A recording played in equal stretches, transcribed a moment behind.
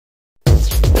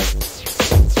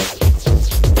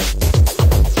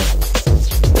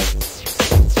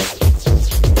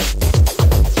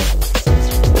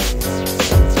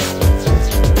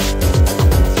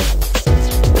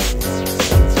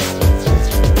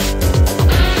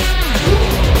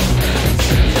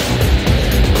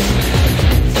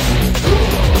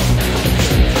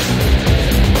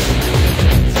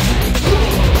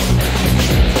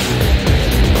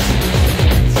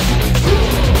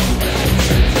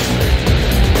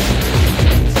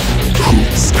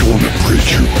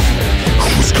you?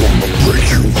 Who's gonna break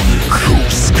you?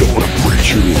 Who's gonna break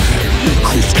you?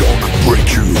 Who's gonna break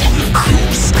you?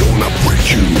 Who's gonna break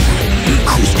you?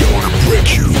 Who's gonna break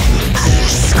you?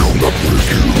 Who's gonna break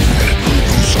you?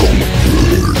 Who's gonna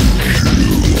break you?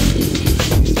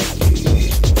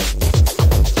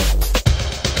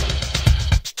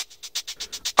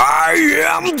 I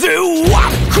am the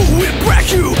one who will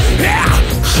break you, yeah,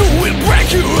 who will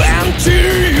break you and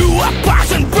tear you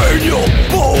apart and burn your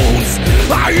bones.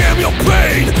 I am your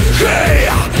pain, hey,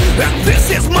 and this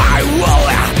is my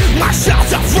wall, my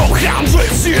shelter from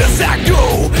hundreds years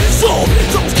ago. So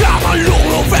don't come along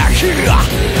over here,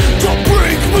 don't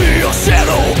bring me your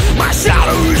shadow. My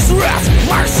shadow is red,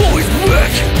 my soul is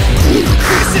black.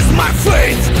 This is my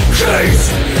fate, hate,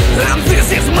 and this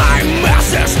is my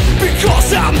message,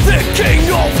 because I'm the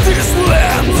king of this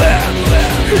land.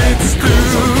 It's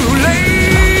too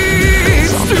late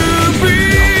to be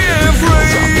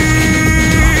afraid,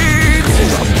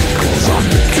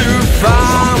 too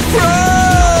far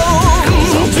from,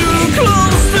 too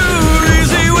close to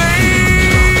easy way.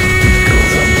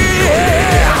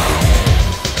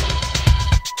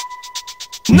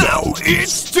 Now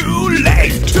it's too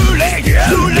late, too late,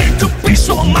 too late to piss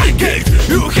on my gate.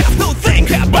 You have to think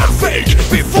about fate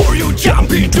before you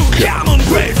jump into common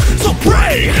grave. So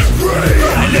pray,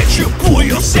 I let you pull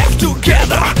yourself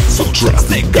together. So trust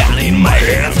the gun in my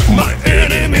hand, my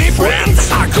enemy friend.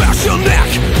 I crush your neck,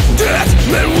 dead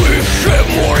man we have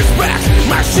more respect.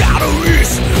 My shadow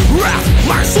is red,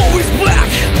 my soul is black.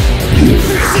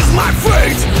 This is my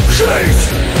fate, hate,